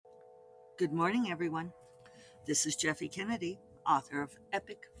Good morning, everyone. This is Jeffe Kennedy, author of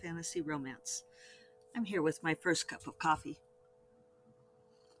Epic Fantasy Romance. I'm here with my first cup of coffee.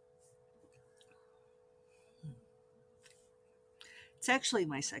 It's actually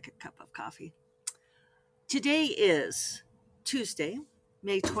my second cup of coffee. Today is Tuesday,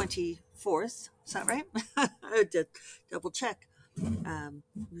 May 24th. Is that right? I did double check. I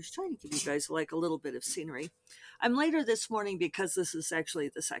was trying to give you guys like a little bit of scenery. I'm later this morning because this is actually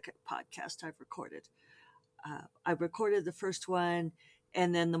the second podcast I've recorded. I recorded the first one,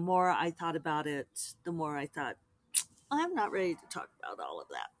 and then the more I thought about it, the more I thought, I'm not ready to talk about all of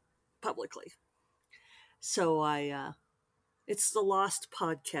that publicly. So it's the lost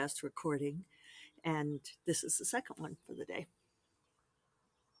podcast recording, and this is the second one for the day.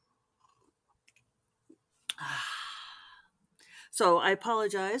 So I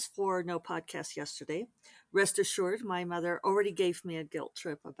apologize for no podcast yesterday. Rest assured, my mother already gave me a guilt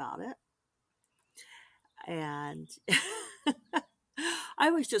trip about it. And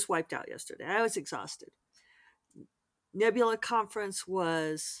I was just wiped out yesterday. I was exhausted. Nebula Conference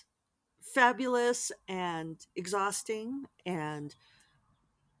was fabulous and exhausting and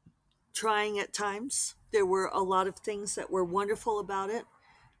trying at times. There were a lot of things that were wonderful about it.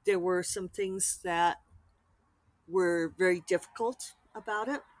 There were some things that were very difficult about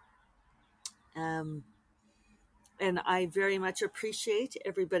it. And I very much appreciate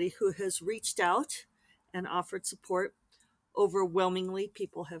everybody who has reached out and offered support. Overwhelmingly,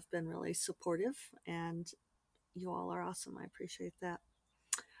 people have been really supportive, and you all are awesome. I appreciate that.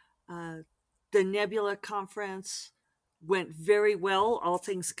 The Nebula Conference went very well, all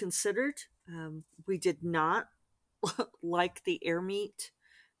things considered. We did not like the AirMeet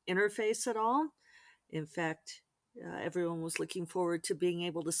interface at all. In fact, everyone was looking forward to being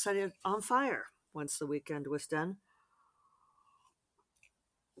able to set it on fire once the weekend was done.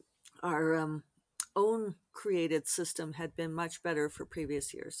 Our own created system had been much better for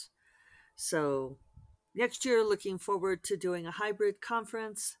previous years. So next year, looking forward to doing a hybrid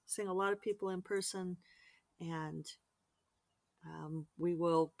conference, seeing a lot of people in person, and we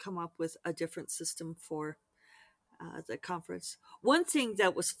will come up with a different system for the conference. One thing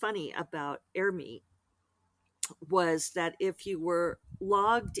that was funny about AirMeet was that if you were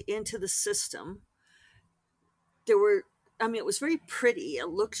logged into the system, it was very pretty, it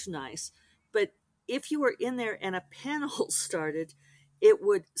looked nice, but if you were in there and a panel started, it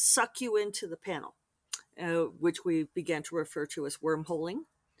would suck you into the panel, which we began to refer to as wormholing.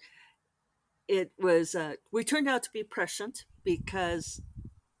 It was, we turned out to be prescient because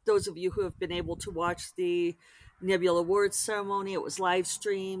those of you who have been able to watch the Nebula Awards ceremony, it was live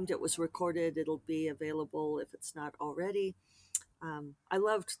streamed, it was recorded, it'll be available if it's not already. I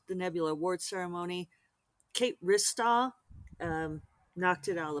loved the Nebula Awards ceremony. Kate Ristaw knocked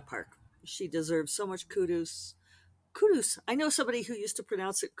it out of the park. She deserves so much kudos. Kudos. I know somebody who used to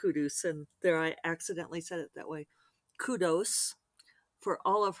pronounce it kudos, and there I accidentally said it that way. Kudos for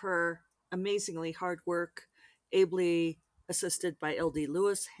all of her amazingly hard work, ably assisted by LD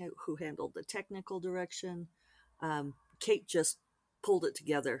Lewis, who handled the technical direction. Kate just pulled it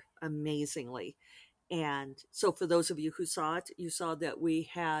together amazingly. And so for those of you who saw it, you saw that we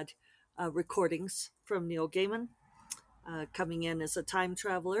had recordings from Neil Gaiman coming in as a time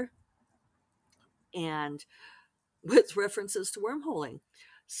traveler and with references to wormholing.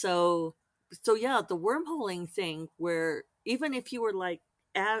 So yeah, the wormholing thing, where even if you were like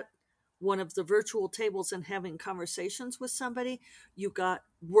at one of the virtual tables and having conversations with somebody, you got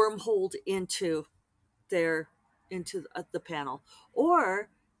wormholed into the panel, or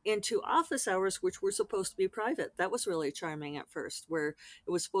into office hours, which were supposed to be private. That was really charming at first, where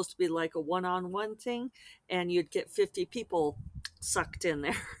it was supposed to be like a one-on-one thing, and you'd get 50 people sucked in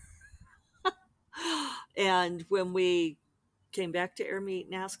there. And when we came back to AirMeet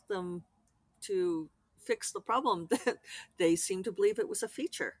and asked them to fix the problem, that they seemed to believe it was a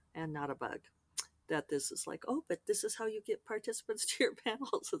feature and not a bug. That this is like, oh, but this is how you get participants to your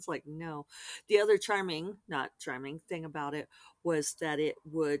panels. It's like, no. The other not charming thing about it was that it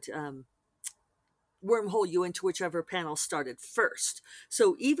would wormhole you into whichever panel started first.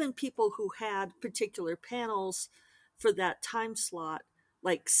 So even people who had particular panels for that time slot,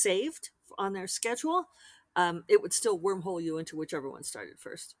 like saved on their schedule, it would still wormhole you into whichever one started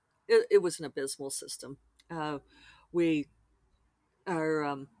first. It was an abysmal system. Our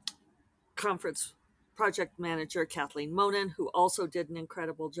conference project manager, Kathleen Monin, who also did an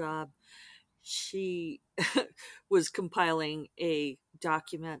incredible job, she was compiling a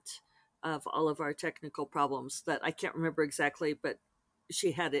document of all of our technical problems that I can't remember exactly, but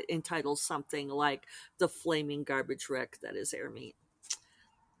she had it entitled something like "The Flaming Garbage Wreck That Is AirMeet."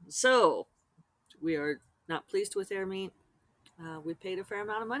 So we are not pleased with air meat. We paid a fair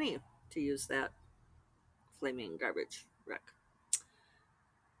amount of money to use that flaming garbage wreck.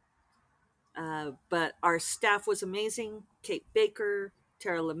 But our staff was amazing. Kate Baker,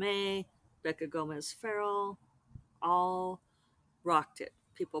 Tara LeMay, Becca Gomez Farrell, all rocked it.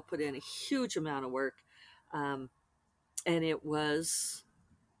 People put in a huge amount of work. Um, and it was,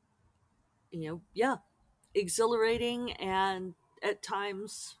 yeah, exhilarating and at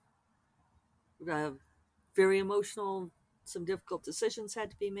times uh, very emotional. Some difficult decisions had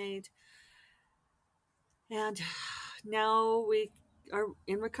to be made. And now we are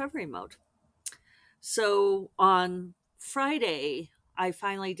in recovery mode. So on Friday, I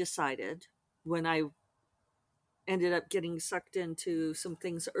finally decided, when I ended up getting sucked into some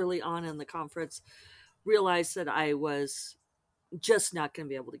things early on in the conference, realized that I was just not going to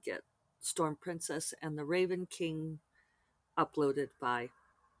be able to get Storm Princess and the Raven King uploaded by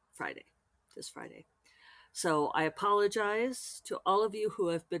Friday, this Friday. So I apologize to all of you who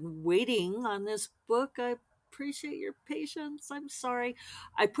have been waiting on this book. I appreciate your patience. I'm sorry.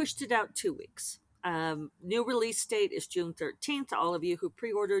 I pushed it out 2 weeks. New release date is June 13th. All of you who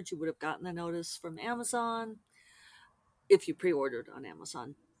pre-ordered, you would have gotten the notice from Amazon if you pre-ordered on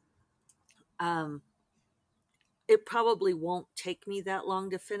Amazon. It probably won't take me that long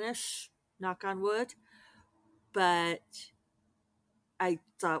to finish, knock on wood, but I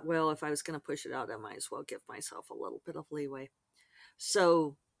thought, well, if I was going to push it out, I might as well give myself a little bit of leeway.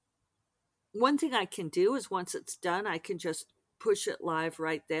 So one thing I can do is once it's done, I can just push it live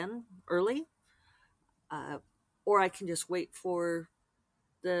right then, early, or I can just wait for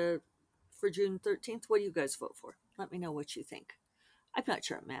June 13th. What do you guys vote for? Let me know what you think. I'm not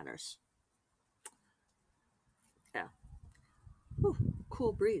sure it matters. Yeah. Ooh,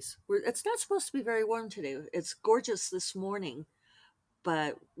 cool breeze. It's not supposed to be very warm today. It's gorgeous this morning,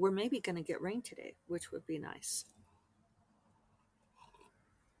 but we're maybe going to get rain today, which would be nice.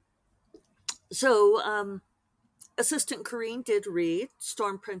 So, Assistant Corrine did read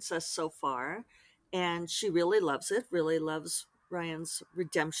Storm Princess so far, and she really loves it, really loves Ryan's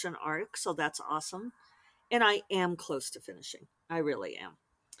redemption arc, so that's awesome. And I am close to finishing. I really am.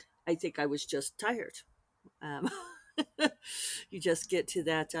 I think I was just tired. Um, you just get to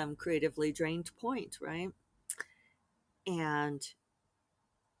that creatively drained point, right? And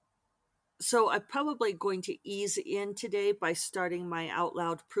so I'm probably going to ease in today by starting my out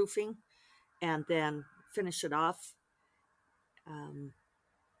loud proofing and then finish it off.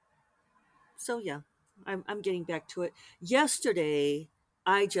 So yeah, I'm getting back to it. Yesterday,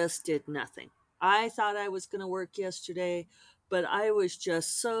 I just did nothing. I thought I was going to work yesterday, but I was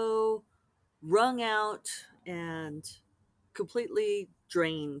just so wrung out and completely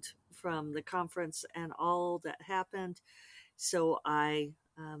drained from the conference and all that happened. So I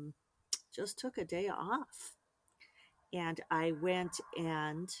just took a day off, and I went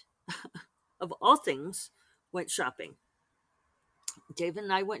and, of all things, went shopping. David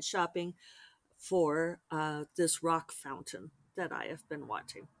and I went shopping for this rock fountain that I have been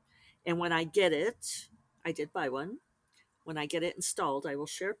wanting. And when I get it, I did buy one. When I get it installed, I will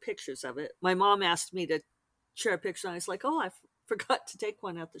share pictures of it. My mom asked me to share a picture, and I was like, oh, I forgot to take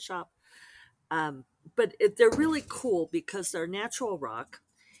one at the shop. But they're really cool because they're natural rock,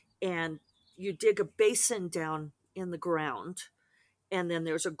 and you dig a basin down in the ground, and then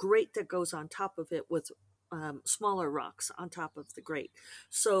there's a grate that goes on top of it with smaller rocks on top of the grate.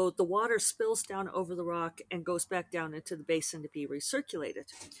 So the water spills down over the rock and goes back down into the basin to be recirculated.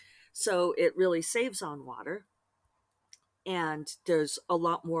 So it really saves on water, and there's a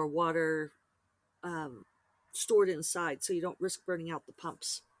lot more water stored inside, so you don't risk burning out the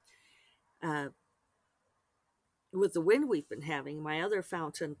pumps. With the wind we've been having, my other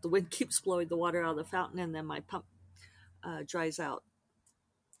fountain, the wind keeps blowing the water out of the fountain, and then my pump dries out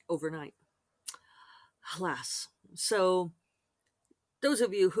overnight. Alas. So those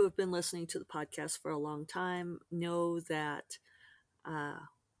of you who have been listening to the podcast for a long time know that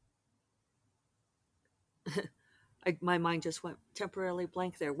my mind just went temporarily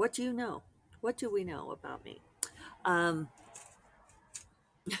blank there. What do you know? What do we know about me? I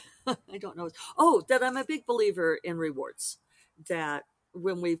don't know. Oh, that I'm a big believer in rewards. That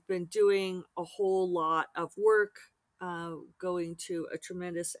when we've been doing a whole lot of work, going to a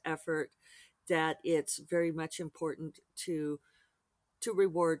tremendous effort, that it's very much important to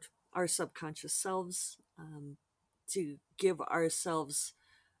reward our subconscious selves, to give ourselves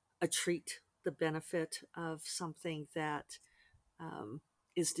a treat, the benefit of something that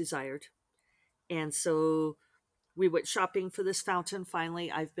is desired. And so we went shopping for this fountain finally.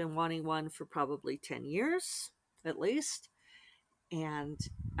 I've been wanting one for probably 10 years at least. and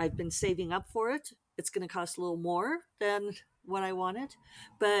I've been saving up for it. It's going to cost a little more than what I wanted,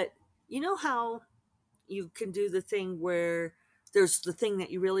 but you know how you can do the thing where there's the thing that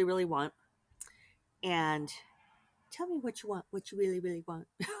you really, really want, and tell me what you want, what you really, really want.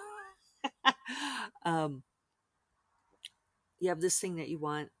 um, you have this thing that you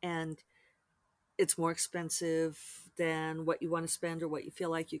want, and it's more expensive than what you want to spend or what you feel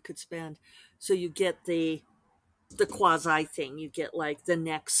like you could spend. So you get the quasi thing. You get like the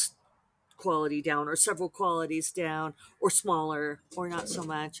next quality down or several qualities down or smaller or not so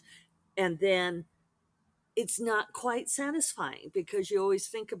much. And then it's not quite satisfying because you always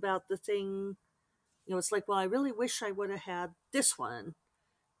think about the thing, it's like, well, I really wish I would have had this one,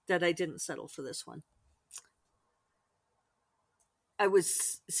 that I didn't settle for this one. I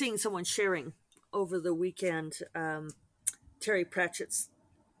was seeing someone sharing over the weekend Terry Pratchett's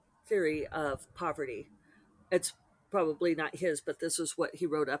theory of poverty. It's probably not his, but this is what he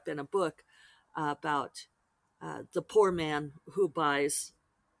wrote up in a book about the poor man who buys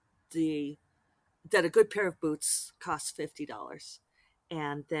the that a good pair of boots costs $50,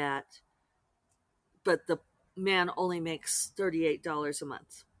 and that but the man only makes $38 a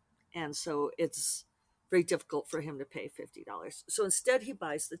month, and so it's very difficult for him to pay $50. So instead, he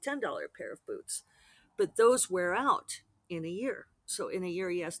buys the $10 pair of boots, but those wear out in a year. So in a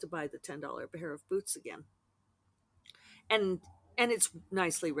year, he has to buy the $10 pair of boots again, and it's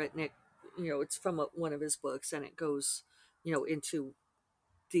nicely written. It's from one of his books, and it goes into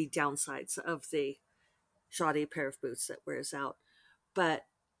the downsides of the shoddy pair of boots that wears out. But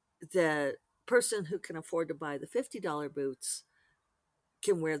the person who can afford to buy the $50 boots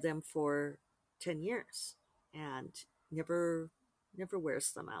can wear them for 10 years and never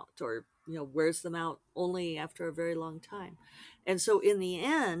wears them out, or wears them out only after a very long time. And so in the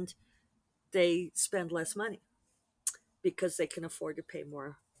end, they spend less money because they can afford to pay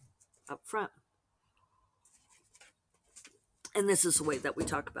more up front. And this is the way that we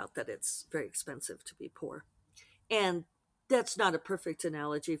talk about that it's very expensive to be poor. And that's not a perfect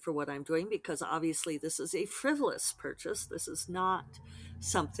analogy for what I'm doing, because obviously this is a frivolous purchase. This is not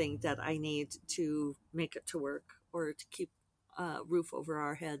something that I need to make it to work or to keep a roof over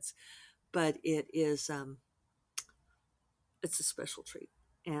our heads, but it's a special treat,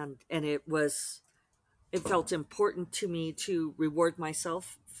 and it felt important to me to reward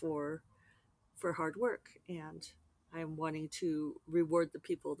myself for hard work, and I'm wanting to reward the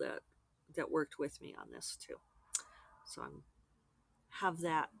people that worked with me on this too. So I'm have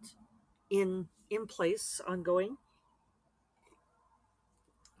that in place ongoing.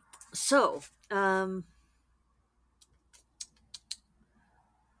 So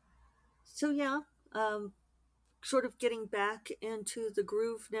yeah, um, sort of getting back into the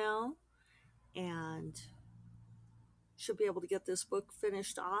groove now, and should be able to get this book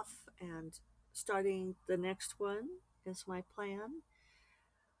finished off, and starting the next one is my plan.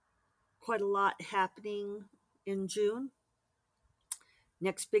 Quite a lot happening in June.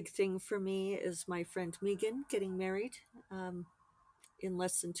 Next big thing for me is my friend Megan getting married um, in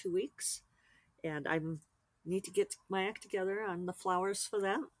less than 2 weeks, and I need to get my act together on the flowers for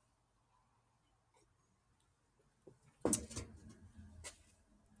that.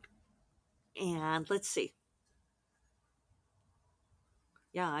 And let's see.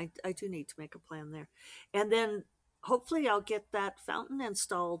 Yeah, I do need to make a plan there. And then hopefully I'll get that fountain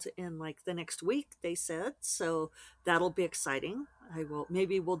installed in like the next week, they said. So that'll be exciting.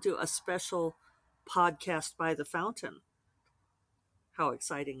 Maybe we'll do a special podcast by the fountain. How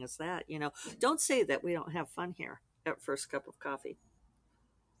exciting is that? Don't say that we don't have fun here at First Cup of Coffee.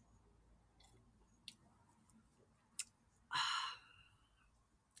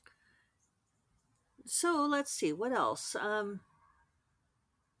 So let's see what else.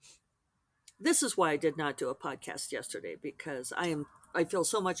 This is why I did not do a podcast yesterday, because I feel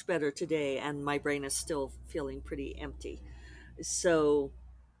so much better today, and my brain is still feeling pretty empty. So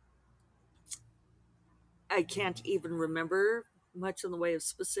I can't even remember much in the way of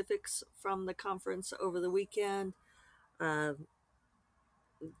specifics from the conference over the weekend. Uh,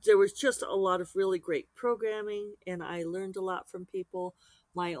 there was just a lot of really great programming, and I learned a lot from people.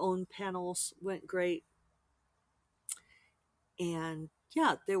 My own panels went great. And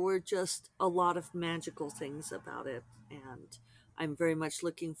yeah, there were just a lot of magical things about it. And I'm very much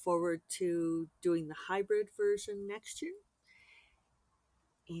looking forward to doing the hybrid version next year.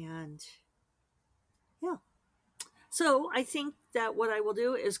 And yeah, so I think that what I will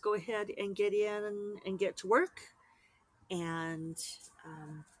do is go ahead and get in and get to work. And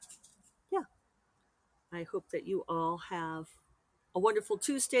um, yeah, I hope that you all have a wonderful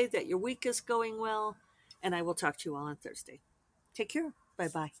Tuesday, that your week is going well, and I will talk to you all on Thursday. Take care. Bye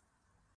bye.